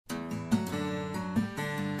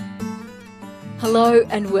Hello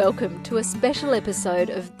and welcome to a special episode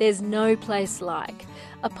of There's No Place Like,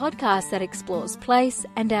 a podcast that explores place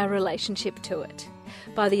and our relationship to it,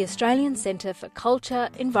 by the Australian Centre for Culture,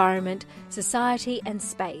 Environment, Society and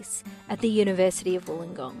Space at the University of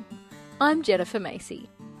Wollongong. I'm Jennifer Macy.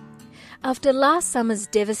 After last summer's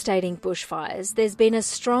devastating bushfires, there's been a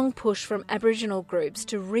strong push from Aboriginal groups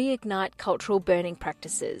to reignite cultural burning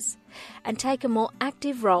practices and take a more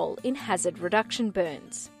active role in hazard reduction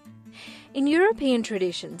burns. In European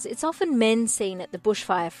traditions, it's often men seen at the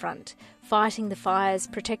bushfire front, fighting the fires,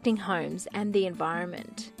 protecting homes and the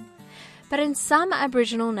environment. But in some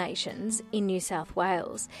Aboriginal nations, in New South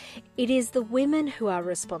Wales, it is the women who are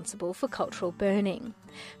responsible for cultural burning,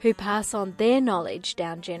 who pass on their knowledge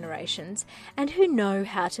down generations and who know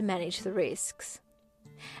how to manage the risks.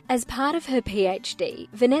 As part of her PhD,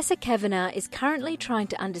 Vanessa Kavanagh is currently trying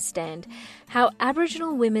to understand how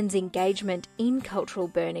Aboriginal women's engagement in cultural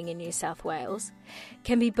burning in New South Wales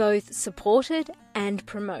can be both supported and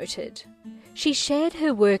promoted. She shared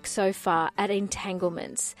her work so far at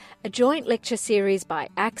Entanglements, a joint lecture series by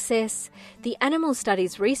Access, the Animal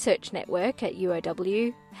Studies Research Network at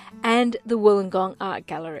UOW, and the Wollongong Art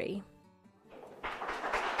Gallery.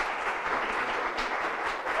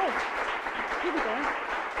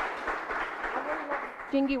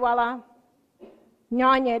 Jingiwala,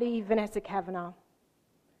 Nyanyeri, Vanessa Kavanagh,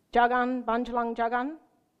 Jagan, Bunjalung Jagan,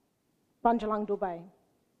 Bunjalung Dubay,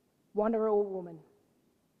 Wanderal woman.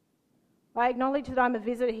 I acknowledge that I'm a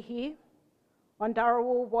visitor here on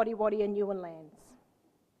Dharawal, Wadi Wadi and Yuin lands.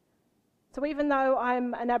 So even though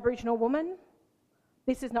I'm an Aboriginal woman,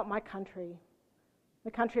 this is not my country.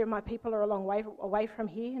 The country of my people are a long way away from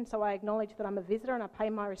here, and so I acknowledge that I'm a visitor and I pay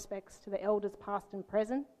my respects to the elders past and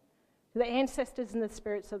present, to the ancestors and the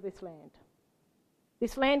spirits of this land.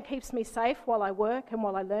 This land keeps me safe while I work and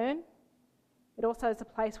while I learn. It also is a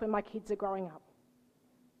place where my kids are growing up.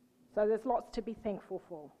 So there's lots to be thankful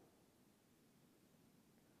for.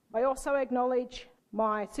 I also acknowledge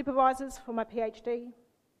my supervisors for my PhD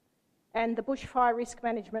and the Bushfire Risk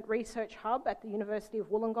Management Research Hub at the University of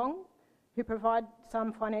Wollongong, who provide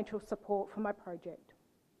some financial support for my project.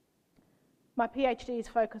 My PhD is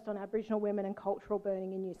focused on Aboriginal women and cultural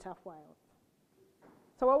burning in New South Wales.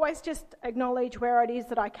 So I always just acknowledge where it is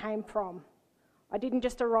that I came from. I didn't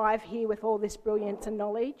just arrive here with all this brilliance and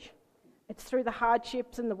knowledge. It's through the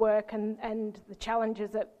hardships and the work and the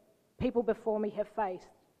challenges that people before me have faced.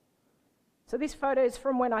 So this photo is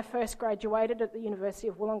from when I first graduated at the University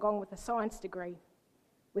of Wollongong with a science degree,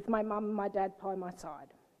 with my mum and my dad by my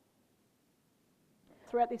side.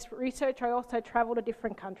 Throughout this research, I also travelled a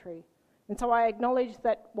different country. And so I acknowledge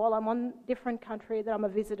that while I'm on a different country, that I'm a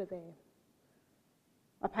visitor there.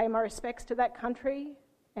 I pay my respects to that country,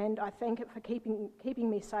 and I thank it for keeping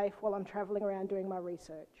me safe while I'm travelling around doing my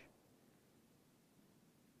research.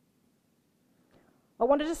 I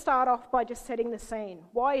wanted to start off by just setting the scene.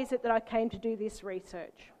 Why is it that I came to do this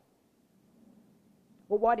research?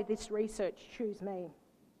 Or why did this research choose me?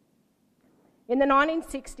 In the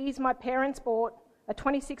 1960s, my parents bought a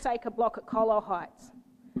 26-acre block at Colo Heights.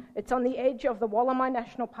 It's on the edge of the Wollamai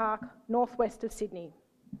National Park, northwest of Sydney.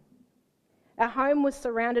 Our home was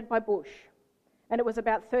surrounded by bush, and it was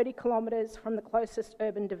about 30 kilometres from the closest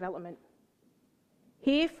urban development.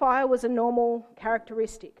 Here, fire was a normal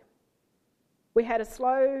characteristic. We had a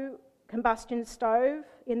slow combustion stove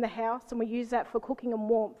in the house, and we used that for cooking and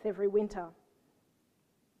warmth every winter.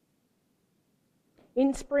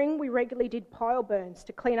 In spring, we regularly did pile burns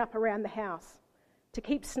to clean up around the house, to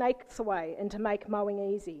keep snakes away and to make mowing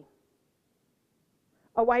easy.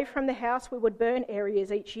 Away from the house, we would burn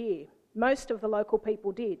areas each year. Most of the local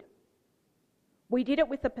people did. We did it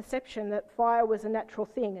with the perception that fire was a natural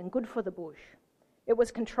thing and good for the bush. It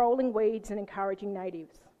was controlling weeds and encouraging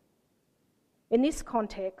natives. In this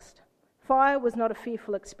context, fire was not a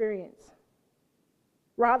fearful experience.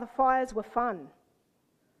 Rather, fires were fun.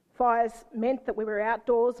 Fires meant that we were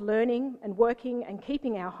outdoors learning and working and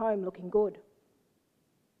keeping our home looking good.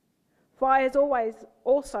 Fires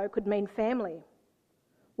also could mean family.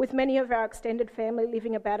 With many of our extended family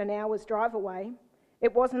living about an hour's drive away,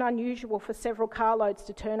 it wasn't unusual for several carloads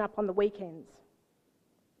to turn up on the weekends.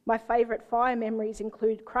 My favourite fire memories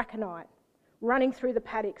include cracker night, running through the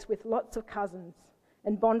paddocks with lots of cousins,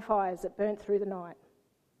 and bonfires that burnt through the night.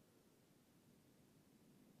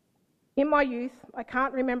 In my youth, I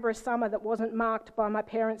can't remember a summer that wasn't marked by my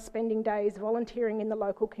parents spending days volunteering in the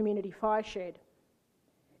local community fire shed.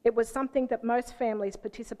 It was something that most families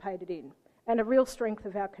participated in, and a real strength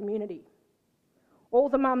of our community. All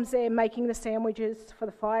the mums there making the sandwiches for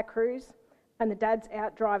the fire crews, and the dads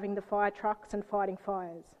out driving the fire trucks and fighting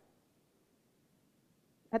fires.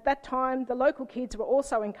 At that time, the local kids were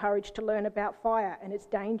also encouraged to learn about fire and its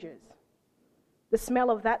dangers. The smell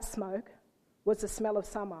of that smoke was the smell of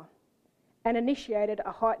summer and initiated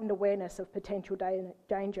a heightened awareness of potential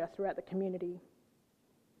danger throughout the community.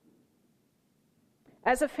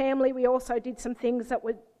 As a family, we also did some things that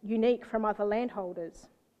were unique from other landholders.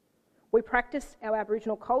 We practiced our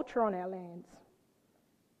Aboriginal culture on our lands.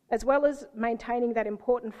 As well as maintaining that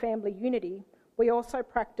important family unity, we also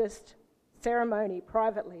practiced ceremony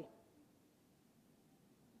privately.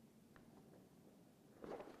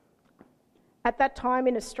 At that time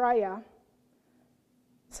in Australia,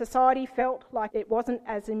 society felt like it wasn't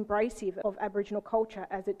as embracive of Aboriginal culture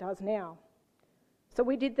as it does now. So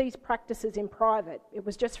we did these practices in private. It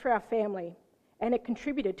was just for our family, and it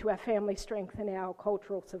contributed to our family strength and our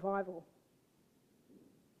cultural survival.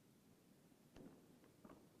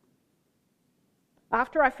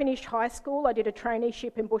 After I finished high school, I did a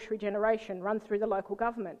traineeship in bush regeneration run through the local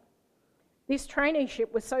government. This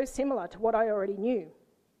traineeship was so similar to what I already knew.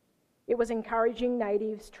 It was encouraging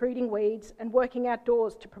natives, treating weeds, and working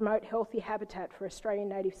outdoors to promote healthy habitat for Australian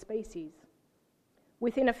native species.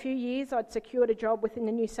 Within a few years, I'd secured a job within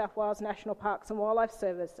the New South Wales National Parks and Wildlife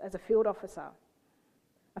Service as a field officer.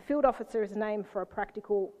 A field officer is a name for a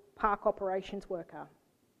practical park operations worker.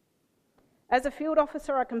 As a field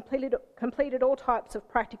officer, I completed all types of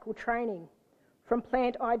practical training, from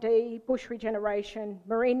plant ID, bush regeneration,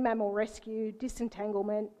 marine mammal rescue,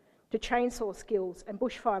 disentanglement, to chainsaw skills and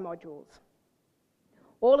bushfire modules.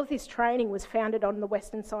 All of this training was founded on the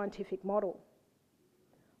Western scientific model.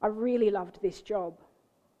 I really loved this job,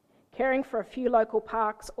 caring for a few local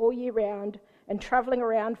parks all year round and travelling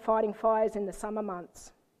around fighting fires in the summer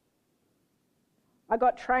months. I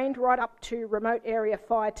got trained right up to remote area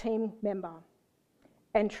fire team member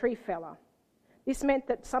and tree feller. This meant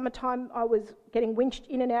that summertime I was getting winched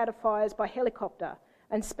in and out of fires by helicopter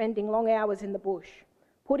and spending long hours in the bush,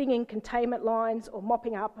 putting in containment lines or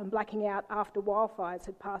mopping up and blacking out after wildfires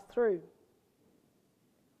had passed through.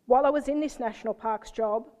 While I was in this National Parks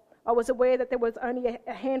job, I was aware that there was only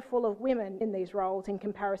a handful of women in these roles in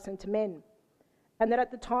comparison to men, and that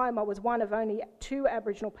at the time I was one of only 2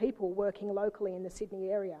 Aboriginal people working locally in the Sydney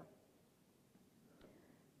area.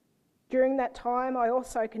 During that time, I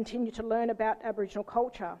also continued to learn about Aboriginal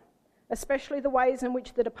culture, especially the ways in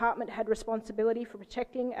which the department had responsibility for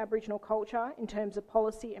protecting Aboriginal culture in terms of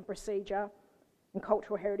policy and procedure and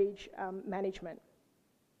cultural heritage management.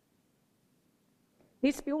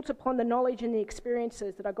 This built upon the knowledge and the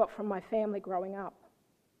experiences that I got from my family growing up.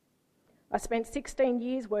 I spent 16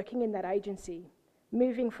 years working in that agency,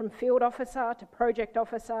 moving from field officer to project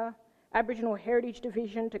officer, Aboriginal Heritage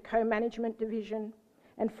Division to co-management division,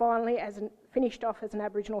 and finally finished off as an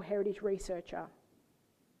Aboriginal Heritage researcher.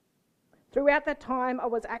 Throughout that time, I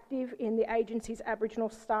was active in the agency's Aboriginal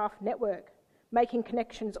staff network, making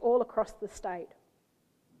connections all across the state.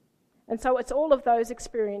 And so it's all of those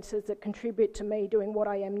experiences that contribute to me doing what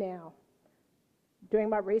I am now, doing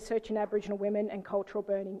my research in Aboriginal women and cultural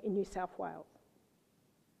burning in New South Wales.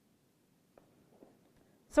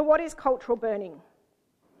 So what is cultural burning?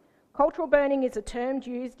 Cultural burning is a term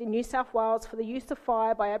used in New South Wales for the use of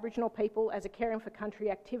fire by Aboriginal people as a caring for country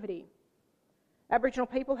activity. Aboriginal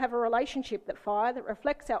people have a relationship with fire that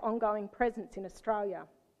reflects our ongoing presence in Australia.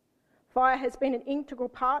 Fire has been an integral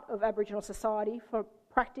part of Aboriginal society for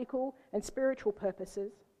practical and spiritual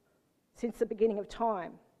purposes since the beginning of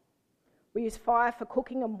time. We use fire for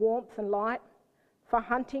cooking and warmth and light, for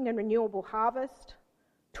hunting and renewable harvest,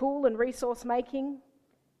 tool and resource making,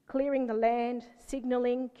 clearing the land,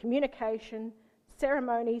 signalling, communication,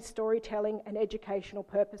 ceremonies, storytelling, and educational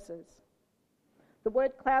purposes. The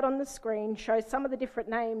word cloud on the screen shows some of the different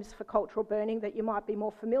names for cultural burning that you might be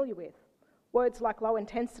more familiar with. Words like low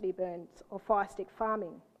intensity burns or fire stick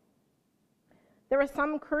farming. There are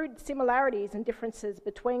some crude similarities and differences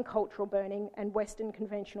between cultural burning and Western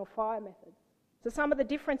conventional fire methods. So some of the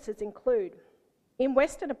differences include, in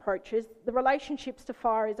Western approaches, the relationships to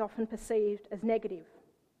fire is often perceived as negative.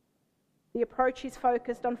 The approach is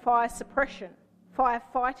focused on fire suppression, fire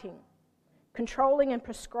fighting, controlling and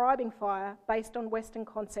prescribing fire based on Western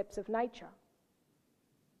concepts of nature.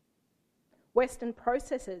 Western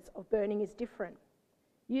processes of burning is different.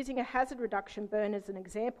 Using a hazard reduction burn as an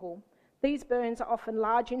example, these burns are often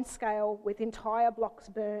large in scale with entire blocks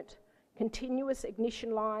burnt, continuous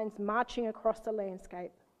ignition lines marching across the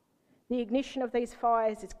landscape. The ignition of these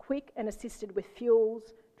fires is quick and assisted with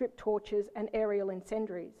fuels, drip torches and aerial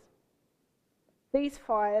incendiaries. These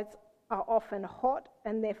fires are often hot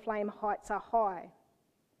and their flame heights are high.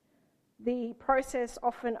 The process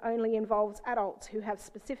often only involves adults who have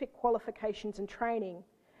specific qualifications and training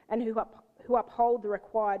and who uphold the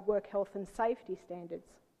required work health and safety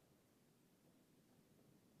standards.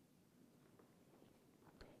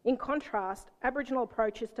 In contrast, Aboriginal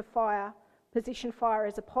approaches to fire position fire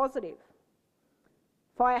as a positive.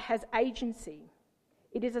 Fire has agency.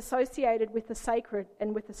 It is associated with the sacred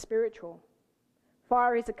and with the spiritual.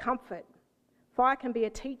 Fire is a comfort. Fire can be a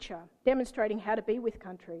teacher, demonstrating how to be with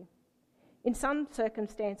country. In some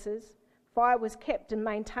circumstances, fire was kept and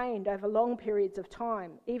maintained over long periods of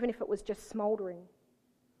time, even if it was just smouldering.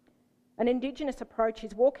 An Indigenous approach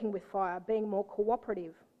is walking with fire, being more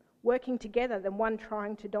cooperative, working together than one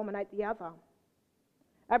trying to dominate the other.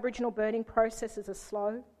 Aboriginal burning processes are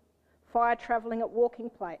slow, fire travelling at walking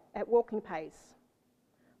pace.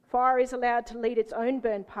 Fire is allowed to lead its own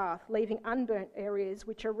burn path, leaving unburnt areas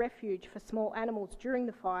which are refuge for small animals during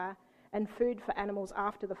the fire and food for animals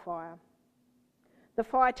after the fire. The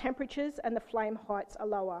fire temperatures and the flame heights are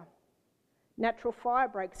lower. Natural fire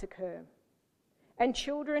breaks occur. And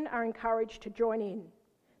children are encouraged to join in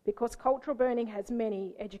because cultural burning has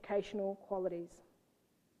many educational qualities.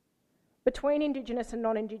 Between Indigenous and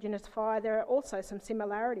non-Indigenous fire, there are also some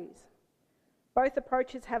similarities. Both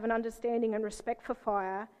approaches have an understanding and respect for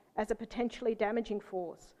fire as a potentially damaging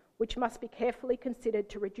force, which must be carefully considered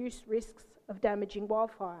to reduce risks of damaging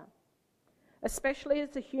wildfire, especially as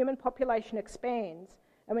the human population expands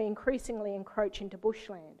and we increasingly encroach into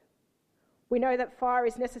bushland. We know that fire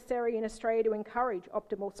is necessary in Australia to encourage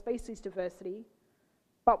optimal species diversity,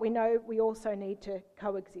 but we know we also need to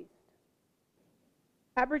coexist.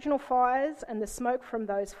 Aboriginal fires and the smoke from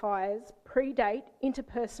those fires predate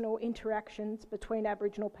interpersonal interactions between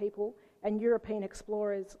Aboriginal people and European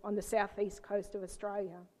explorers on the southeast coast of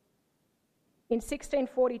Australia. In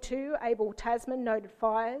 1642, Abel Tasman noted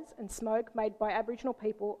fires and smoke made by Aboriginal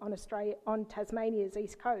people on Tasmania's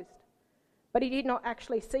east coast, but he did not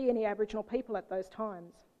actually see any Aboriginal people at those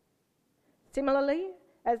times. Similarly,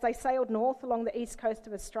 as they sailed north along the east coast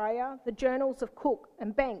of Australia, the journals of Cook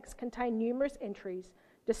and Banks contain numerous entries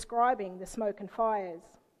describing the smoke and fires.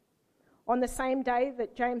 On the same day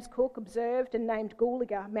that James Cook observed and named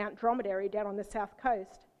Gooliga Mount Dromedary down on the south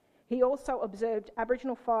coast, he also observed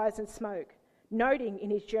Aboriginal fires and smoke, noting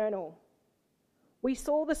in his journal, "We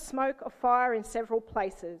saw the smoke of fire in several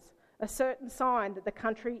places, a certain sign that the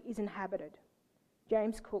country is inhabited."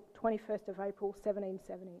 James Cook, 21st of April,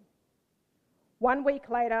 1770. 1 week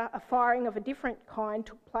later, a firing of a different kind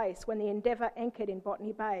took place when the Endeavour anchored in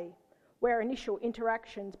Botany Bay, where initial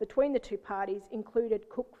interactions between the two parties included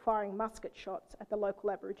Cook firing musket shots at the local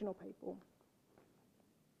Aboriginal people.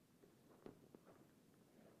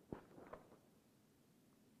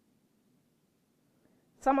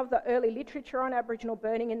 Some of the early literature on Aboriginal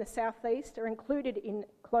burning in the southeast are included in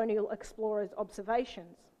colonial explorers'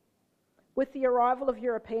 observations. With the arrival of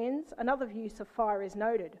Europeans, another use of fire is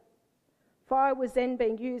noted. Fire was then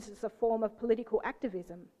being used as a form of political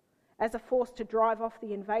activism, as a force to drive off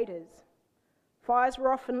the invaders. Fires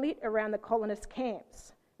were often lit around the colonists'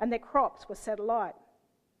 camps, and their crops were set alight.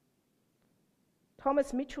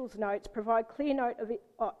 Thomas Mitchell's notes provide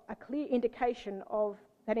a clear indication of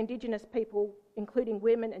that Indigenous people, including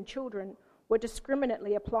women and children, were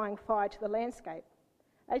discriminately applying fire to the landscape.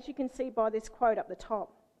 As you can see by this quote up the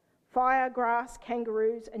top, fire, grass,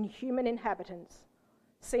 kangaroos and human inhabitants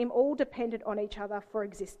seem all dependent on each other for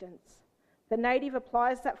existence. The native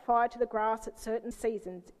applies that fire to the grass at certain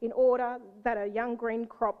seasons in order that a young green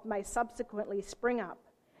crop may subsequently spring up,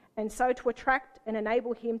 and so to attract and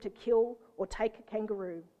enable him to kill or take a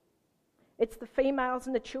kangaroo. It's the females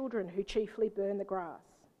and the children who chiefly burn the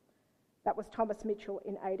grass. That was Thomas Mitchell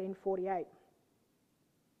in 1848.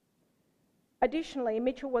 Additionally,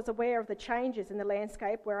 Mitchell was aware of the changes in the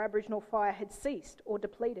landscape where Aboriginal fire had ceased or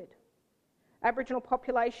depleted. Aboriginal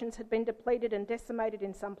populations had been depleted and decimated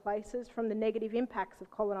in some places from the negative impacts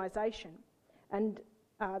of colonisation and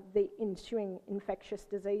the ensuing infectious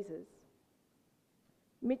diseases.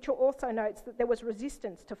 Mitchell also notes that there was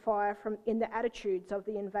resistance to fire in the attitudes of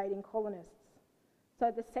the invading colonists.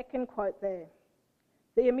 So the second quote there,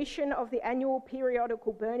 "The omission of the annual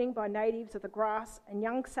periodical burning by natives of the grass and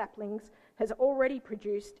young saplings has already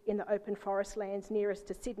produced in the open forest lands nearest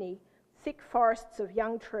to Sydney thick forests of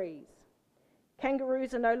young trees.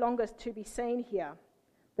 Kangaroos are no longer to be seen here.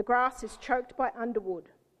 The grass is choked by underwood.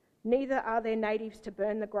 Neither are there natives to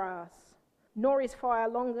burn the grass, nor is fire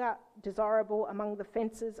longer desirable among the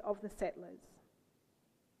fences of the settlers."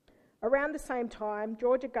 Around the same time,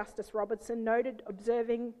 George Augustus Robertson noted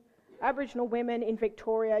observing Aboriginal women in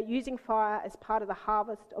Victoria using fire as part of the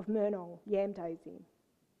harvest of Murnong, yam daisy.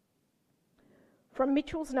 From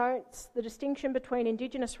Mitchell's notes, the distinction between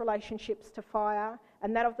Indigenous relationships to fire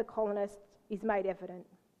and that of the colonists is made evident.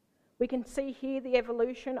 We can see here the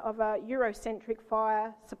evolution of a Eurocentric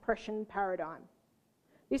fire suppression paradigm.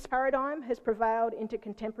 This paradigm has prevailed into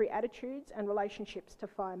contemporary attitudes and relationships to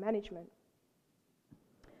fire management.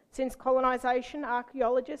 Since colonisation,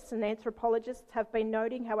 archaeologists and anthropologists have been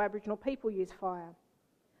noting how Aboriginal people use fire.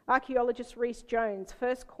 Archaeologist Rhys Jones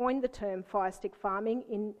first coined the term fire stick farming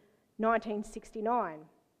in 1969.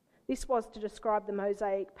 This was to describe the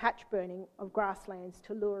mosaic patch burning of grasslands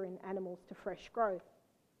to lure in animals to fresh growth.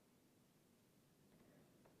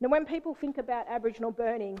 Now, when people think about Aboriginal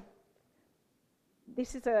burning,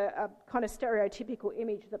 this is a kind of stereotypical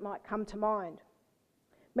image that might come to mind.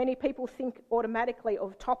 Many people think automatically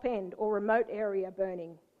of top-end or remote area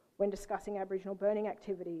burning when discussing Aboriginal burning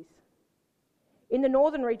activities. In the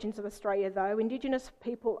northern regions of Australia, though, Indigenous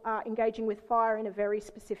people are engaging with fire in a very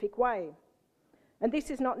specific way, and this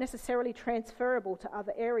is not necessarily transferable to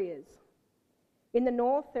other areas. In the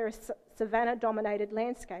north, there are savanna-dominated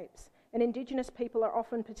landscapes, and Indigenous people are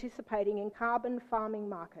often participating in carbon farming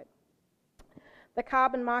market. The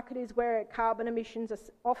carbon market is where carbon emissions are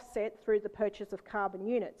offset through the purchase of carbon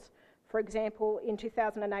units. For example, in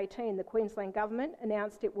 2018, the Queensland Government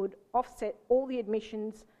announced it would offset all the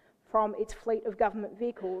emissions from its fleet of government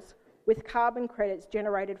vehicles with carbon credits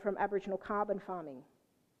generated from Aboriginal carbon farming.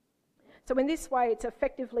 So in this way, it's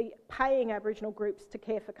effectively paying Aboriginal groups to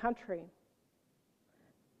care for country.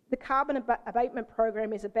 The carbon abatement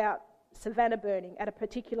program is about savanna burning at a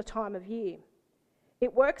particular time of year.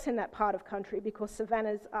 It works in that part of country because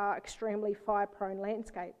savannas are extremely fire-prone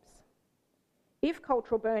landscapes. If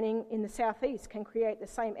cultural burning in the southeast can create the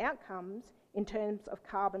same outcomes in terms of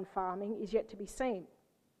carbon farming is yet to be seen.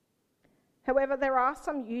 However, there are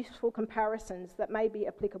some useful comparisons that may be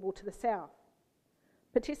applicable to the south.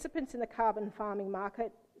 Participants in the carbon farming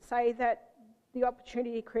market say that the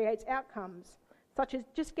opportunity creates outcomes, such as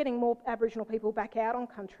just getting more Aboriginal people back out on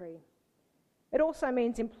country. It also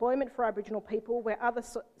means employment for Aboriginal people where other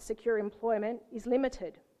secure employment is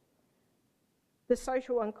limited. The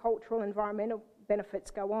social and cultural environmental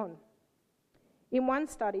benefits go on. In one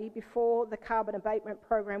study, before the carbon abatement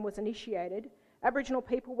program was initiated, Aboriginal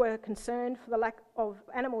people were concerned for the lack of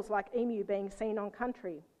animals like emu being seen on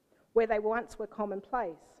country, where they once were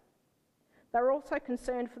commonplace. They were also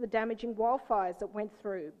concerned for the damaging wildfires that went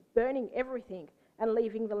through, burning everything and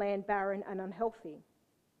leaving the land barren and unhealthy.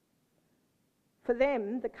 For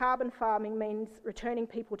them, the carbon farming means returning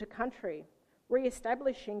people to country,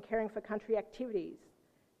 re-establishing caring for country activities.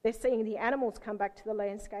 They're seeing the animals come back to the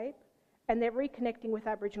landscape, and they're reconnecting with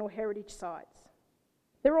Aboriginal heritage sites.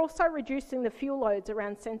 They're also reducing the fuel loads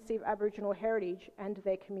around sensitive Aboriginal heritage and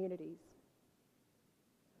their communities.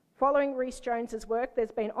 Following Rhys Jones's work,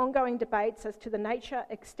 there's been ongoing debates as to the nature,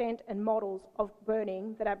 extent and models of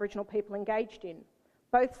burning that Aboriginal people engaged in,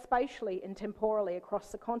 both spatially and temporally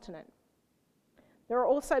across the continent. There have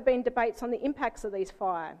also been debates on the impacts of these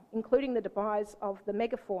fires, including the demise of the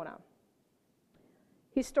megafauna.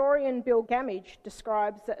 Historian Bill Gamage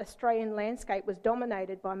describes that Australian landscape was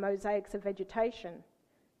dominated by mosaics of vegetation.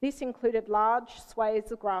 This included large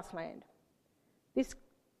swathes of grassland.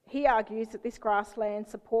 He argues that this grassland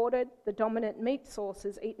supported the dominant meat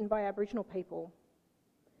sources eaten by Aboriginal people.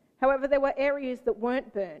 However, there were areas that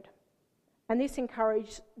weren't burned, and this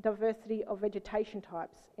encouraged diversity of vegetation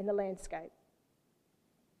types in the landscape.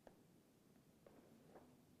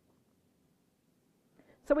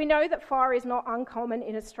 So we know that fire is not uncommon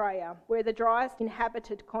in Australia. We're the driest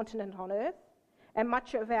inhabited continent on Earth, and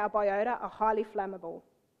much of our biota are highly flammable.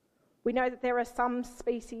 We know that there are some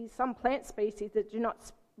plant species that do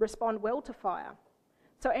not respond well to fire.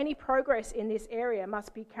 So any progress in this area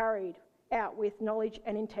must be carried out with knowledge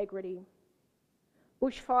and integrity.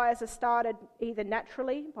 Bushfires are started either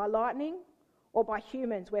naturally by lightning or by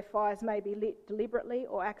humans, where fires may be lit deliberately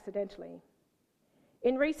or accidentally.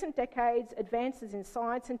 In recent decades, advances in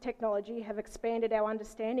science and technology have expanded our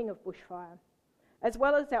understanding of bushfire, as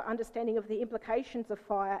well as our understanding of the implications of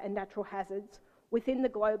fire and natural hazards within the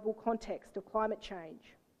global context of climate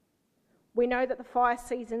change. We know that the fire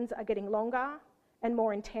seasons are getting longer and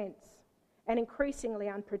more intense, and increasingly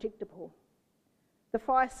unpredictable. The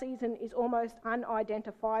fire season is almost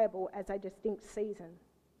unidentifiable as a distinct season.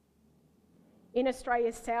 In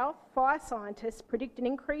Australia's south, fire scientists predict an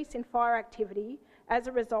increase in fire activity as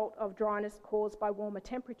a result of dryness caused by warmer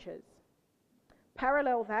temperatures.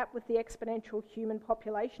 Parallel that with the exponential human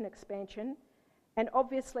population expansion, and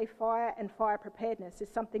obviously fire and fire preparedness is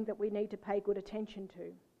something that we need to pay good attention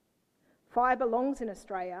to. Fire belongs in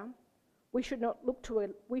Australia. We should not look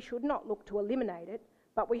to eliminate it,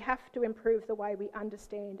 but we have to improve the way we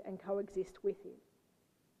understand and coexist with it.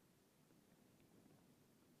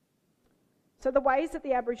 So the ways that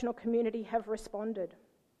the Aboriginal community have responded.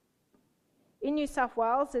 In New South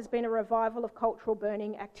Wales, there's been a revival of cultural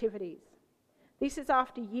burning activities. This is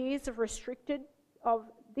after years of restrictions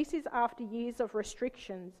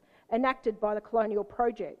enacted by the Colonial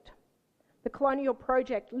Project. The Colonial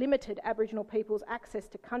Project limited Aboriginal people's access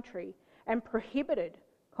to country and prohibited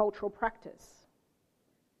cultural practice.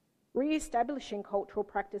 Re-establishing cultural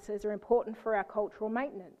practices are important for our cultural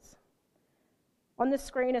maintenance. On the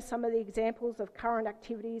screen are some of the examples of current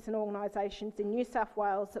activities and organisations in New South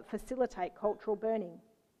Wales that facilitate cultural burning.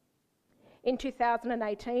 In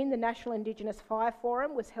 2018, the National Indigenous Fire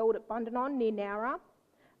Forum was held at Bundanon near Nowra,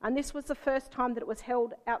 and this was the first time that it was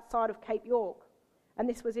held outside of Cape York, and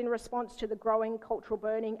this was in response to the growing cultural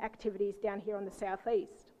burning activities down here on the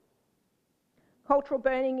southeast. Cultural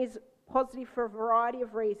burning is positive for a variety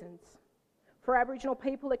of reasons. For Aboriginal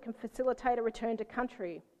people, it can facilitate a return to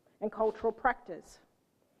country and cultural practice,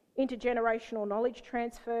 intergenerational knowledge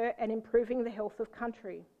transfer, and improving the health of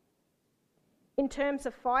country. In terms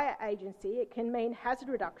of fire agency, it can mean hazard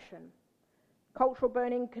reduction. Cultural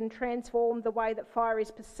burning can transform the way that fire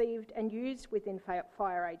is perceived and used within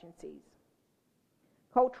fire agencies.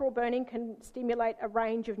 Cultural burning can stimulate a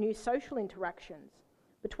range of new social interactions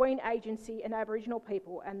between agency and Aboriginal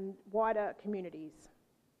people and wider communities.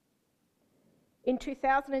 In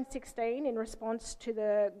 2016, in response to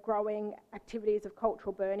the growing activities of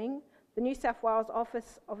cultural burning, the New South Wales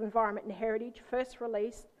Office of Environment and Heritage first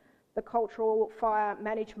released the Cultural Fire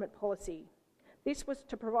Management Policy. This was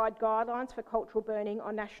to provide guidelines for cultural burning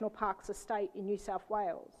on National Parks Estate in New South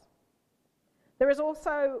Wales. There is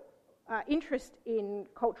also interest in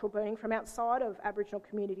cultural burning from outside of Aboriginal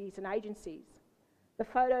communities and agencies. The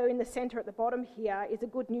photo in the centre at the bottom here is a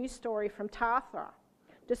good news story from Tathra,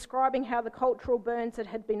 describing how the cultural burns that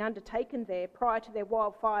had been undertaken there prior to their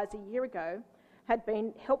wildfires a year ago had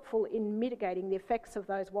been helpful in mitigating the effects of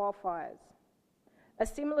those wildfires. A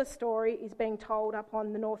similar story is being told up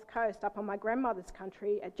on the north coast, up on my grandmother's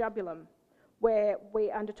country at Jubulum, where we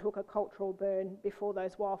undertook a cultural burn before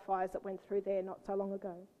those wildfires that went through there not so long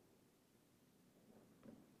ago.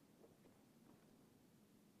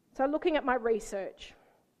 So looking at my research,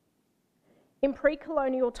 in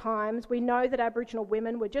pre-colonial times, we know that Aboriginal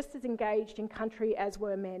women were just as engaged in country as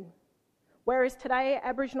were men. Whereas today,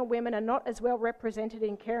 Aboriginal women are not as well represented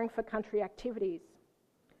in caring for country activities.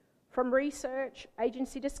 From research,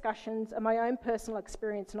 agency discussions, and my own personal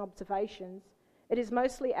experience and observations, it is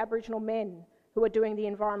mostly Aboriginal men who are doing the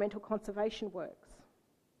environmental conservation works.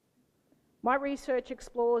 My research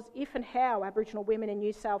explores if and how Aboriginal women in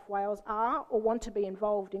New South Wales are or want to be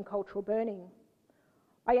involved in cultural burning.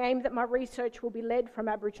 I aim that my research will be led from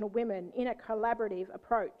Aboriginal women in a collaborative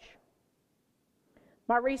approach.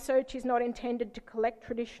 My research is not intended to collect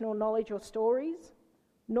traditional knowledge or stories,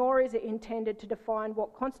 nor is it intended to define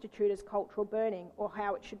what constitutes as cultural burning or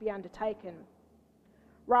how it should be undertaken.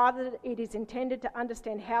 Rather, it is intended to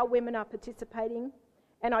understand how women are participating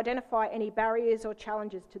and identify any barriers or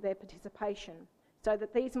challenges to their participation, so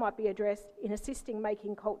that these might be addressed in assisting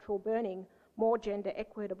making cultural burning more gender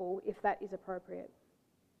equitable if that is appropriate.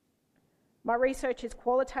 My research is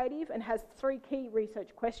qualitative and has 3 key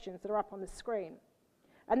research questions that are up on the screen.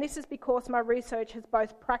 And this is because my research has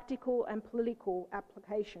both practical and political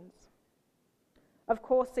applications. Of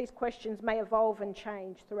course, these questions may evolve and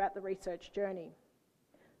change throughout the research journey.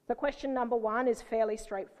 So question number 1 is fairly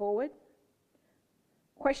straightforward.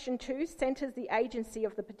 Question 2 centres the agency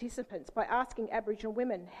of the participants by asking Aboriginal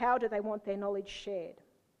women how do they want their knowledge shared.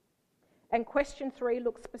 And question 3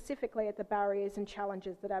 looks specifically at the barriers and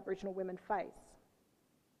challenges that Aboriginal women face.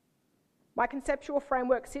 My conceptual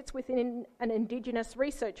framework sits within an Indigenous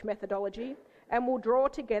research methodology and will draw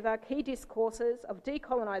together key discourses of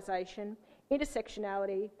decolonisation,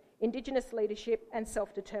 intersectionality, Indigenous leadership and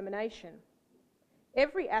self-determination.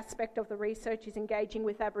 Every aspect of the research is engaging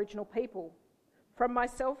with Aboriginal people, from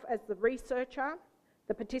myself as the researcher,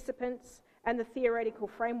 the participants and the theoretical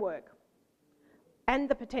framework, and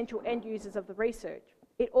the potential end users of the research.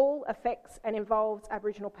 It all affects and involves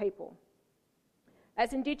Aboriginal people.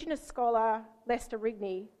 As Indigenous scholar Lester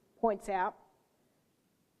Rigney points out,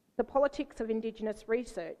 the politics of Indigenous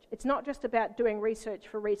research, it's not just about doing research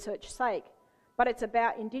for research's sake, but it's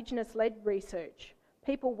about Indigenous-led research,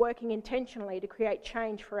 people working intentionally to create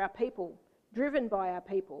change for our people, driven by our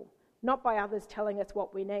people, not by others telling us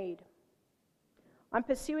what we need. I'm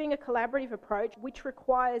pursuing a collaborative approach which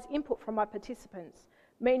requires input from my participants,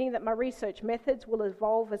 meaning that my research methods will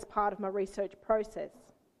evolve as part of my research process.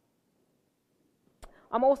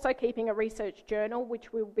 I'm also keeping a research journal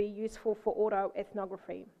which will be useful for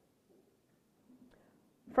autoethnography.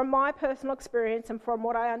 From my personal experience and from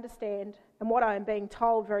what I understand, and what I am being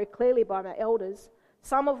told very clearly by my elders,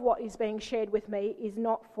 some of what is being shared with me is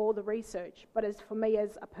not for the research, but is for me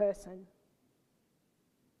as a person.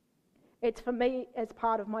 It's for me as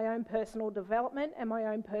part of my own personal development and my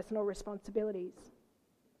own personal responsibilities.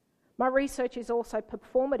 My research is also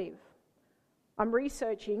performative. I'm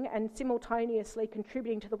researching and simultaneously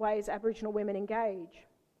contributing to the ways Aboriginal women engage.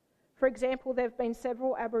 For example, there have been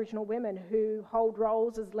several Aboriginal women who hold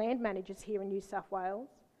roles as land managers here in New South Wales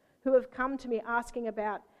who have come to me asking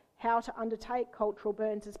about how to undertake cultural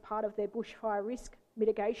burns as part of their bushfire risk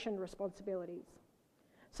mitigation responsibilities.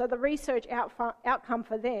 So the research outcome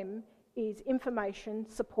for them is information,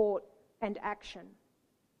 support and action.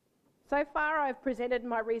 So far I've presented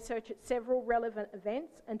my research at several relevant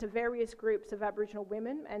events and to various groups of Aboriginal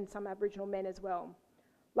women and some Aboriginal men as well.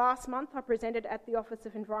 Last month I presented at the Office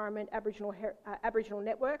of Environment Aboriginal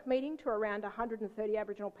Network meeting to around 130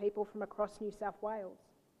 Aboriginal people from across New South Wales.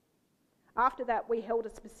 After that, we held a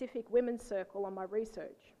specific women's circle on my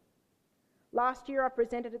research. Last year, I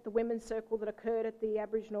presented at the women's circle that occurred at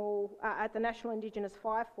the National Indigenous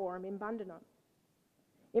Fire Forum in Bundanon.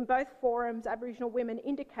 In both forums, Aboriginal women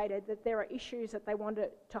indicated that there are issues that they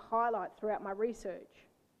wanted to highlight throughout my research.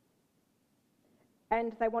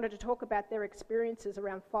 And they wanted to talk about their experiences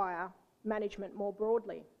around fire management more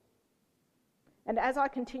broadly. And as I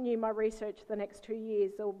continue my research the next 2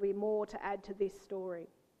 years, there will be more to add to this story.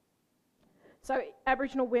 So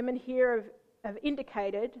Aboriginal women here have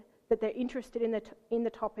indicated that they're interested in the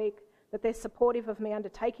topic, that they're supportive of me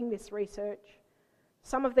undertaking this research.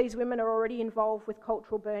 Some of these women are already involved with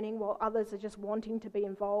cultural burning, while others are just wanting to be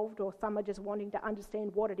involved, or some are just wanting to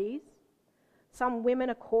understand what it is. Some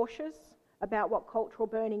women are cautious about what cultural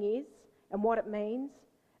burning is and what it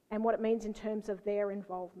means in terms of their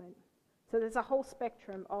involvement. So there's a whole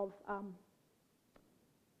spectrum of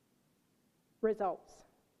results.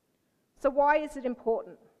 So why is it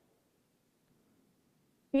important?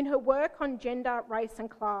 In her work on gender, race and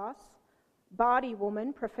class, Bardi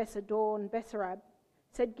woman, Professor Dawn Bessarab,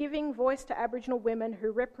 said giving voice to Aboriginal women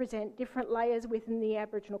who represent different layers within the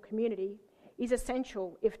Aboriginal community is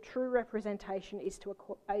essential if true representation is to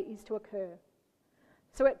occur.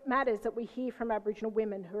 So it matters that we hear from Aboriginal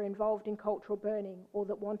women who are involved in cultural burning or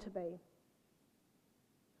that want to be.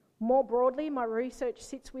 More broadly, my research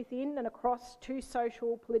sits within and across two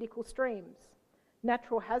social political streams: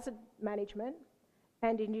 natural hazard management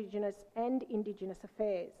and Indigenous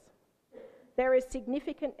affairs. There is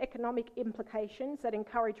significant economic implications that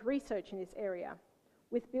encourage research in this area,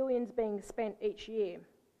 with billions being spent each year.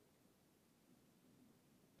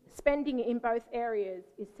 Spending in both areas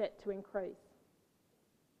is set to increase.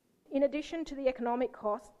 In addition to the economic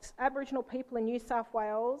costs, Aboriginal people in New South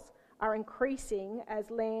Wales are increasing as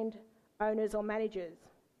land owners or managers.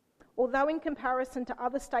 Although in comparison to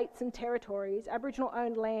other states and territories,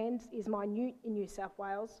 Aboriginal-owned land is minute in New South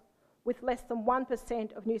Wales, with less than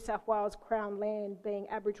 1% of New South Wales Crown land being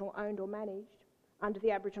Aboriginal-owned or managed under the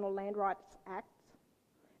Aboriginal Land Rights Act,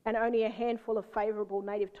 and only a handful of favourable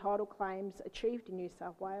native title claims achieved in New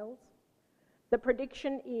South Wales. The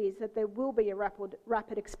prediction is that there will be a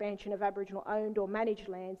rapid expansion of Aboriginal-owned or managed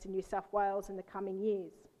lands in New South Wales in the coming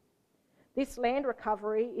years. This land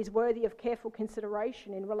recovery is worthy of careful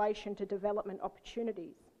consideration in relation to development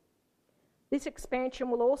opportunities. This expansion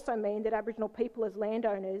will also mean that Aboriginal people as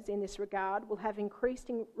landowners in this regard will have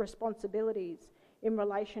increasing responsibilities in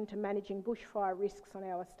relation to managing bushfire risks on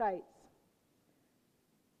our estates.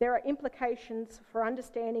 There are implications for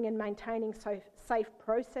understanding and maintaining safe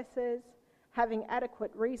processes, having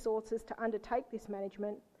adequate resources to undertake this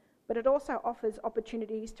management, but it also offers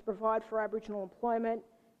opportunities to provide for Aboriginal employment,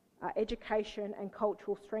 education and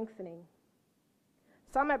cultural strengthening.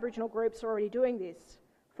 Some Aboriginal groups are already doing this.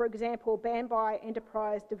 For example, Bambai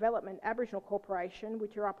Enterprise Development Aboriginal Corporation,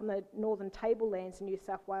 which are up on the Northern Tablelands in New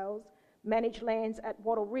South Wales, manage lands at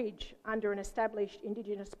Wattle Ridge under an established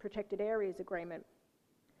Indigenous Protected Areas Agreement.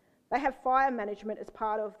 They have fire management as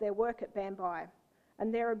part of their work at Bambai,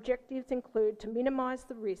 and their objectives include to minimise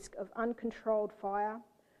the risk of uncontrolled fire,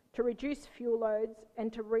 to reduce fuel loads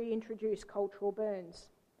and to reintroduce cultural burns.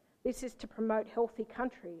 This is to promote healthy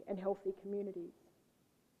country and healthy communities.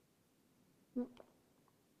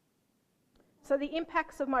 So the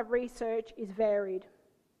impacts of my research is varied.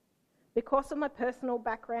 Because of my personal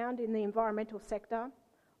background in the environmental sector,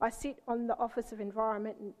 I sit on the Office of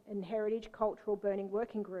Environment and Heritage Cultural Burning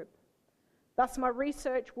Working Group. Thus, my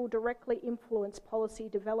research will directly influence policy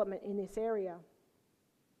development in this area.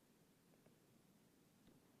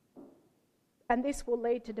 And this will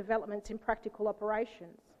lead to developments in practical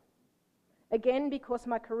operations. Again, because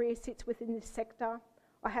my career sits within this sector,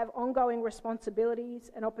 I have ongoing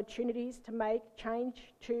responsibilities and opportunities to make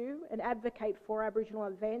change to and advocate for Aboriginal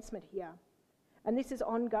advancement here. And this is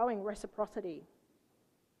ongoing reciprocity.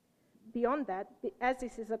 Beyond that, as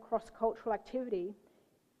this is a cross-cultural activity,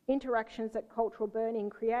 interactions that cultural burning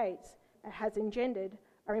creates and has engendered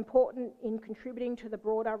are important in contributing to the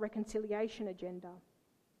broader reconciliation agenda.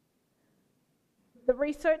 The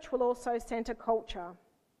research will also centre culture.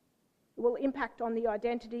 It will impact on the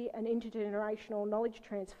identity and intergenerational knowledge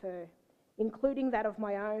transfer, including that of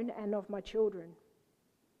my own and of my children.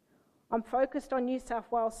 I'm focused on New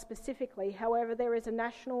South Wales specifically, however, there is a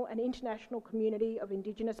national and international community of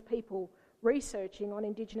Indigenous people researching on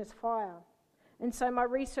Indigenous fire, and so my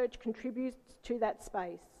research contributes to that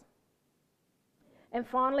space. And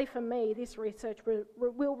finally, for me, this research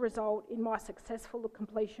will result in my successful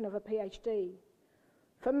completion of a PhD.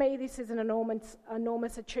 For me, this is an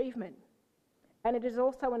enormous achievement, and it is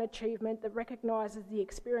also an achievement that recognises the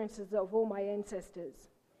experiences of all my ancestors,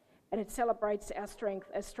 and it celebrates our strength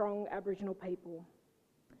as strong Aboriginal people.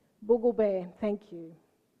 Boogle Bear, thank you.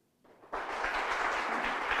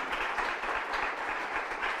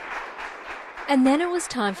 And then it was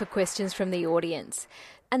time for questions from the audience.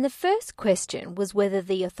 And the first question was whether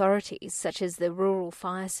the authorities, such as the Rural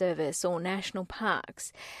Fire Service or national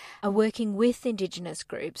parks, are working with Indigenous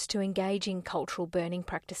groups to engage in cultural burning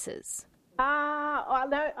practices.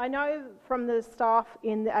 I know from the staff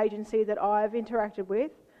in the agency that I've interacted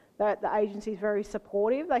with that the agency is very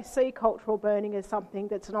supportive. They see cultural burning as something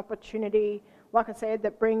that's an opportunity, like I said,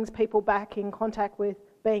 that brings people back in contact with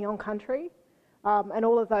being on country, and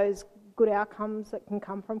all of those good outcomes that can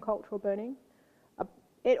come from cultural burning.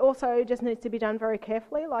 It also just needs to be done very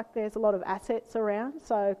carefully, like there's a lot of assets around,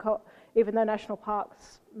 so even though national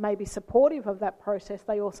parks may be supportive of that process,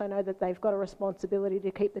 they also know that they've got a responsibility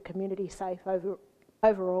to keep the community safe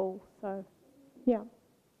overall. So, yeah,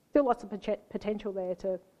 still lots of potential there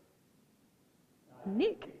to...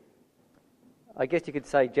 Nick? I guess you could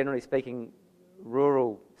say, generally speaking,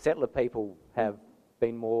 rural settler people have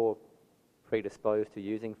been more predisposed to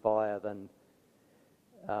using fire than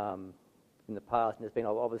in the past, and there's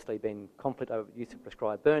obviously been conflict over use of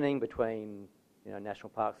prescribed burning between National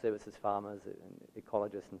Park Services farmers and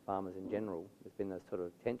ecologists and farmers in general. There's been those sort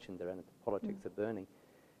of tensions around the politics of burning.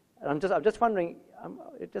 And I'm just wondering,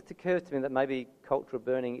 it just occurs to me that maybe cultural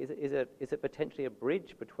burning, is it potentially a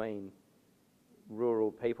bridge between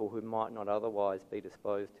rural people who might not otherwise be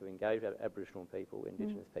disposed to engage with Aboriginal people,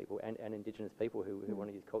 Indigenous people, and Indigenous people who want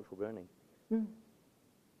to use cultural burning?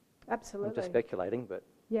 Absolutely. I'm just speculating, but...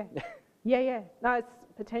 Yeah. Yeah. No, it's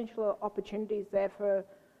potential opportunities there for,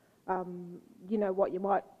 what you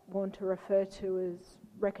might want to refer to as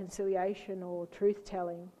reconciliation or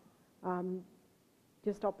truth-telling.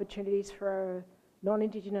 Just opportunities for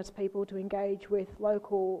non-Indigenous people to engage with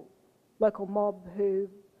local mob who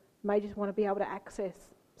may just want to be able to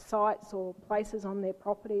access sites or places on their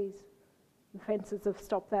properties. The fences have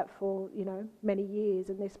stopped that for, many years,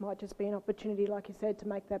 and this might just be an opportunity, like you said, to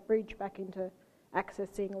make that bridge back into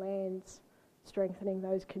accessing lands, strengthening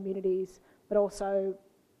those communities, but also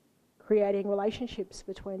creating relationships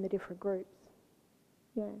between the different groups.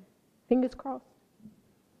 Yeah, fingers crossed.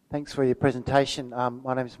 Thanks for your presentation.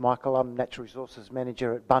 My name is Michael. I'm Natural Resources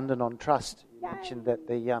Manager at Bundanon Trust. You mentioned that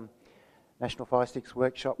the National Fire Sticks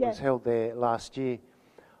workshop was held there last year.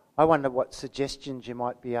 I wonder what suggestions you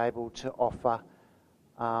might be able to offer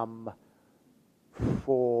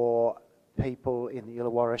for people in the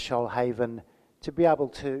Illawarra Shoalhaven to be able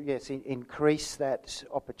to, increase that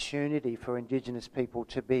opportunity for Indigenous people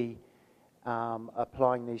to be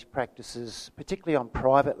applying these practices, particularly on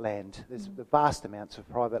private land. There's vast amounts of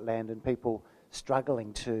private land and people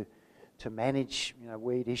struggling to manage,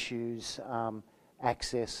 weed issues,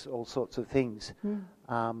 access, all sorts of things.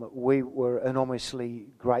 We were enormously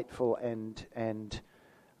grateful and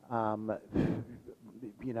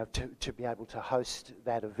to be able to host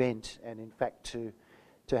that event, and in fact to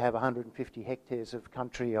have 150 hectares of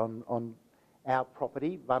country on our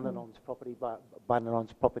property, Bundanon's property. But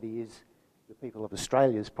Bundanon's property is the people of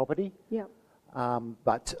Australia's property. Yeah.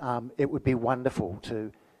 But it would be wonderful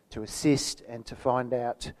to assist and to find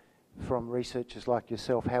out from researchers like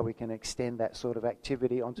yourself how we can extend that sort of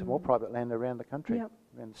activity onto more private land around the country,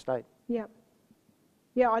 around the state. Yeah.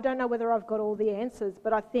 Yeah, I don't know whether I've got all the answers,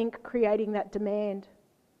 but I think creating that demand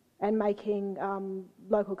and making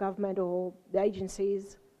local government or the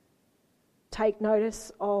agencies take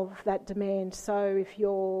notice of that demand. So if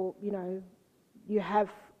you have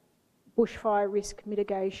bushfire risk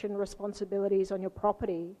mitigation responsibilities on your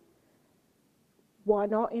property, why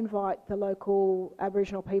not invite the local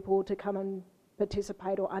Aboriginal people to come and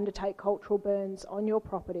participate or undertake cultural burns on your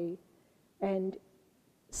property, and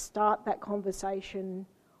start that conversation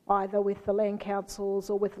either with the land councils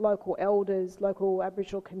or with local elders, local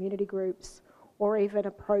Aboriginal community groups, or even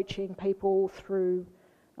approaching people through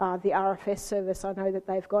the RFS service. I know that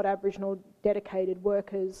they've got Aboriginal dedicated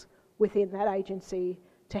workers within that agency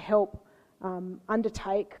to help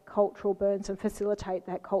undertake cultural burns and facilitate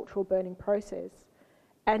that cultural burning process.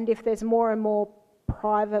 And if there's more and more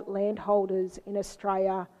private landholders in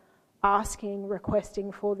Australia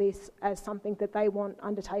requesting for this as something that they want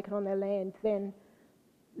undertaken on their land, then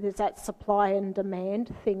there's that supply and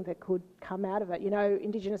demand thing that could come out of it. You know,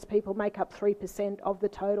 Indigenous people make up 3% of the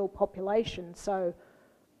total population, so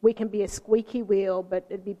we can be a squeaky wheel, but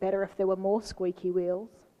it'd be better if there were more squeaky wheels.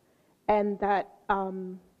 And that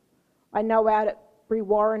I know out at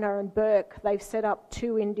Brewarrina and Bourke, they've set up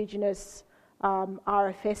 2 Indigenous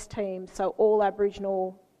RFS teams, so all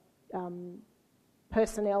Aboriginal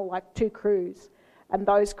personnel, like 2 crews. And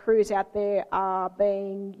those crews out there are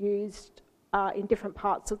being used in different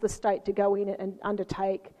parts of the state to go in and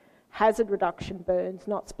undertake hazard reduction burns,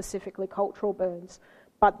 not specifically cultural burns.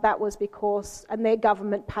 But that was because, and they're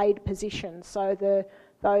government paid positions, so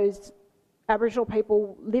those Aboriginal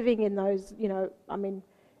people living in those, you know, I mean,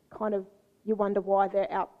 kind of, you wonder why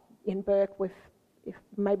they're out in Bourke if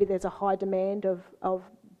maybe there's a high demand of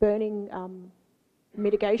burning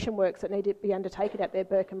mitigation works that need to be undertaken at their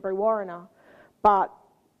Bourke and Brewarrina. But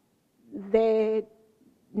they're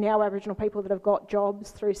now Aboriginal people that have got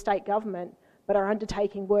jobs through state government but are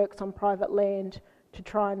undertaking works on private land to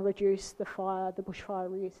try and reduce the bushfire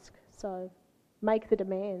risk. So make the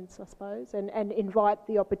demands, I suppose, and invite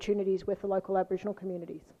the opportunities with the local Aboriginal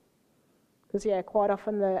communities. Because, yeah, quite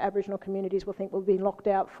often the Aboriginal communities will think we've been locked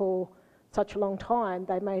out for such a long time,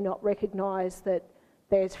 they may not recognise that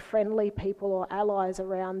there's friendly people or allies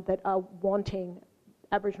around that are wanting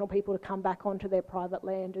Aboriginal people to come back onto their private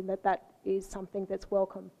land, and that is something that's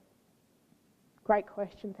welcome. Great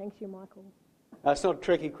question. Thank you, Michael. It's not a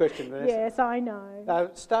tricky question, Vanessa. Yes, I know.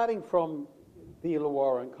 Starting from the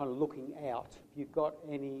Illawarra and kind of looking out, have you got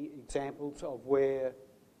any examples of where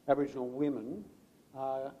Aboriginal women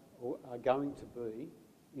are going to be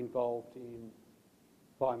involved in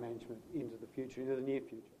fire management into the future, into the near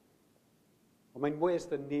future? I mean, where's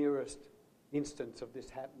the nearest instance of this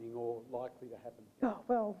happening or likely to happen? Oh,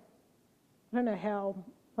 well, I don't know how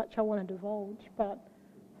much I want to divulge, but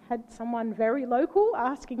had someone very local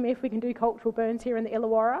asking me if we can do cultural burns here in the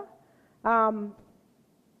Illawarra.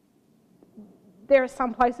 There are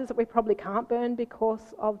some places that we probably can't burn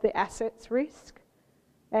because of the assets risk,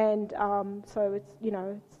 and so it's, you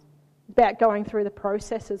know, it's about going through the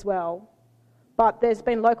process as well. But there's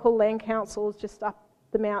been local land councils just up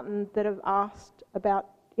the mountain that have asked about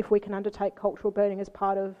if we can undertake cultural burning as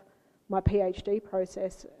part of my PhD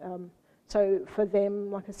process. So for them,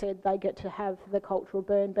 like I said, they get to have the cultural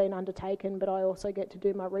burn being undertaken, but I also get to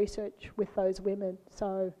do my research with those women.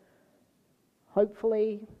 So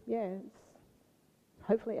hopefully, yeah,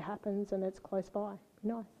 hopefully it happens and it's close by.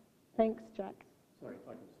 Nice. Thanks, Jack. Sorry, if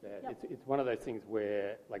I can just add. Yep. It's one of those things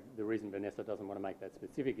where, like, the reason Vanessa doesn't want to make that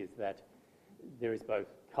specific is that there is both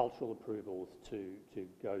cultural approvals to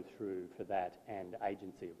go through for that and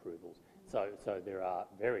agency approvals. So there are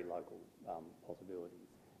very local possibilities,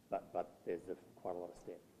 but there's quite a lot of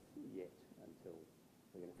steps yet until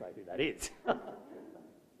we're going to say who that is.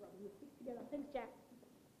 Thanks, Jack.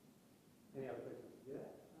 Any other questions? Yeah,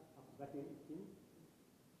 back in, Kim.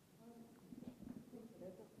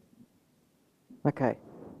 Okay.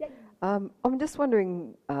 I'm just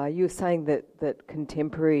wondering, you were saying that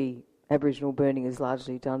contemporary Aboriginal burning is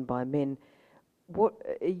largely done by men.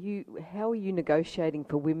 How are you negotiating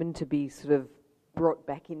for women to be sort of brought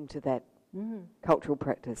back into that cultural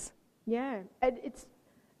practice? Yeah, it's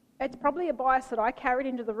probably a bias that I carried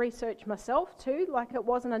into the research myself too. Like, it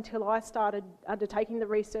wasn't until I started undertaking the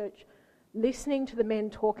research, listening to the men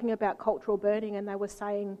talking about cultural burning, and they were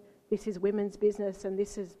saying this is women's business and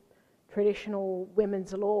this is traditional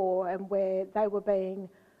women's law, and where they were being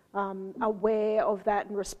aware of that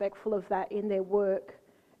and respectful of that in their work,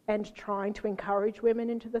 and trying to encourage women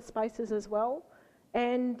into the spaces as well.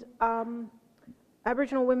 And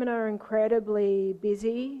Aboriginal women are incredibly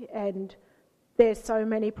busy, and there's so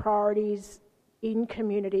many priorities in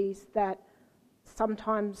communities that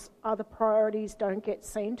sometimes other priorities don't get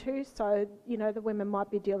seen to. So, you know, the women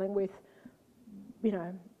might be dealing with, you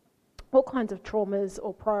know, all kinds of traumas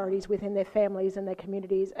or priorities within their families and their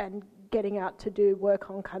communities, and getting out to do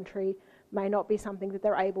work on country may not be something that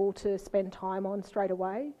they're able to spend time on straight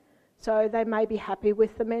away. So they may be happy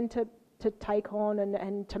with the men to take on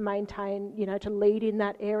and to maintain, you know, to lead in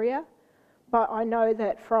that area. But I know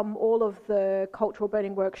that from all of the cultural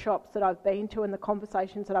burning workshops that I've been to and the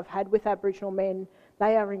conversations that I've had with Aboriginal men,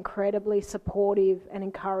 they are incredibly supportive and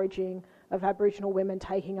encouraging of Aboriginal women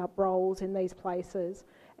taking up roles in these places.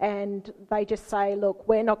 And they just say, look,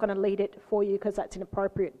 we're not going to lead it for you because that's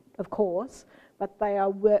inappropriate, of course, but they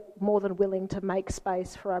are more than willing to make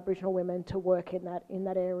space for Aboriginal women to work in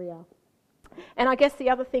that area. And I guess the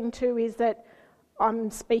other thing too is that I'm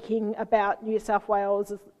speaking about New South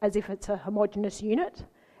Wales as if it's a homogenous unit,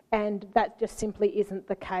 and that just simply isn't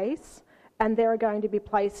the case. And there are going to be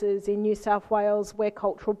places in New South Wales where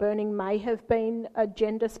cultural burning may have been a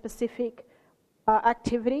gender-specific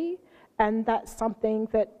activity, and that's something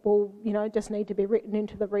that will, just need to be written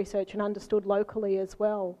into the research and understood locally as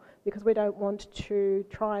well, because we don't want to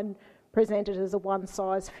try and present it as a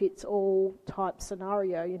one-size-fits-all type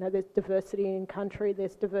scenario. There's diversity in country,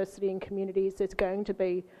 there's diversity in communities, there's going to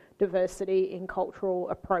be diversity in cultural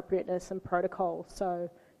appropriateness and protocol. So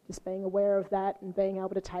just being aware of that and being able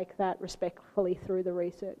to take that respectfully through the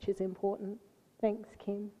research is important. Thanks,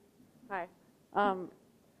 Kim. Hi. I'm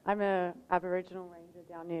an Aboriginal ranger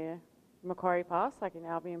down near Macquarie Pass, like in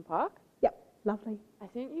Albion Park. Yep, lovely. I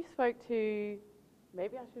think you spoke to,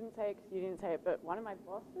 maybe I shouldn't say it because you didn't say it, but one of my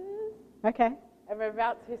bosses. Okay. And we're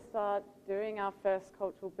about to start doing our first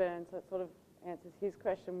cultural burn, so it sort of answers his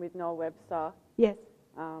question with Noel Webster. Yes.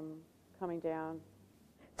 Coming down.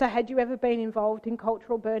 So had you ever been involved in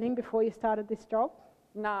cultural burning before you started this job?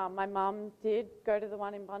 Nah, my mum did go to the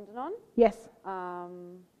one in Bundanon. Yes.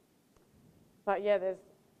 But yeah, there's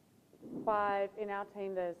 5, in our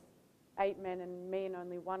team there's 8 men and me and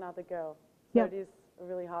only one other girl. So Yep. it is a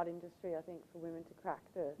really hard industry, I think, for women to crack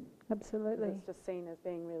too. Absolutely. It's just seen as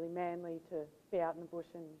being really manly to be out in the bush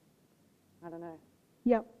and, I don't know.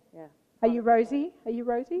 Yep. Yeah. Are you Rosie? Are you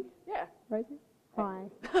Rosie? Yeah. Rosie? Hi.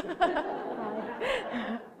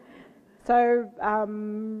 Hi. So,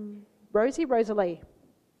 Rosalie.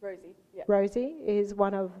 Rosie, yeah. Rosie is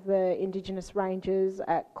one of the Indigenous rangers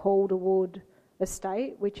at Calderwood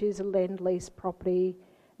Estate, which is a Lend-Lease property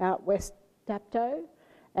out West Dapto.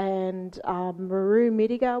 And Maru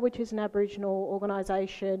Midiga, which is an Aboriginal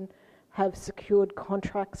organisation, have secured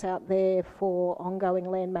contracts out there for ongoing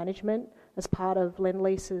land management as part of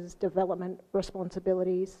Lend-Lease's development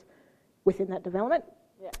responsibilities within that development.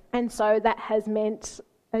 Yeah. And so that has meant,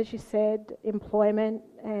 as you said, employment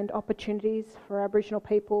and opportunities for Aboriginal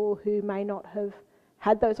people who may not have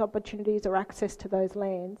had those opportunities or access to those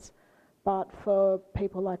lands. But for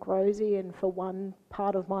people like Rosie and for one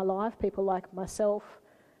part of my life, people like myself,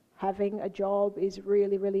 having a job is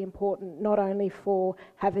really, really important, not only for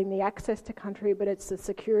having the access to country, but it's the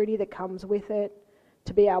security that comes with it,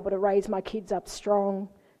 to be able to raise my kids up strong,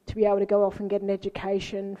 to be able to go off and get an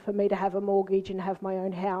education, for me to have a mortgage and have my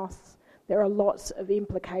own house. There are lots of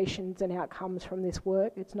implications and outcomes from this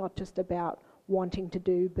work. It's not just about wanting to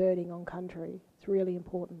do burning on country. It's really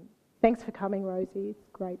important. Thanks for coming, Rosie. It's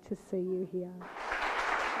great to see you here.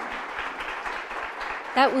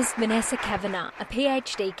 That was Vanessa Kavanagh, a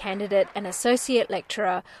PhD candidate and associate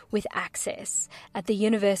lecturer with Access at the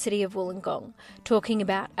University of Wollongong, talking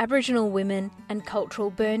about Aboriginal women and cultural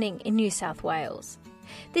burning in New South Wales.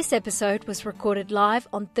 This episode was recorded live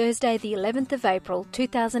on Thursday the 11th of April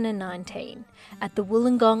 2019 at the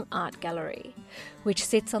Wollongong Art Gallery, which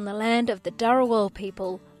sits on the land of the Dharawal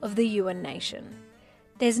people of the Yuin Nation.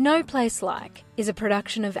 There's No Place Like is a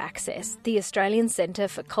production of Access, the Australian Centre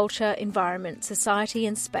for Culture, Environment, Society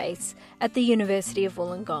and Space at the University of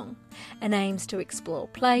Wollongong, and aims to explore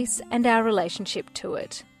place and our relationship to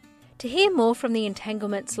it. To hear more from the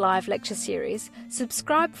Entanglements live lecture series,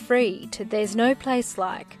 subscribe free to There's No Place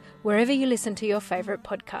Like wherever you listen to your favourite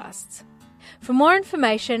podcasts. For more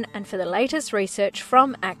information and for the latest research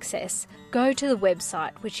from Access, go to the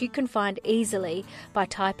website, which you can find easily by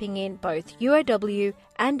typing in both UOW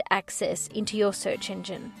and Access into your search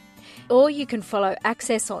engine. Or you can follow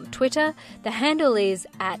Access on Twitter. The handle is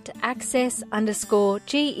 @access_GEOG.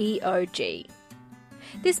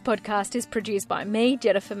 This podcast is produced by me,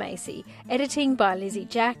 Jennifer Macy, editing by Lizzie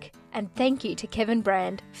Jack, and thank you to Kevin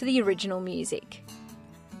Brand for the original music.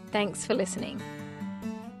 Thanks for listening.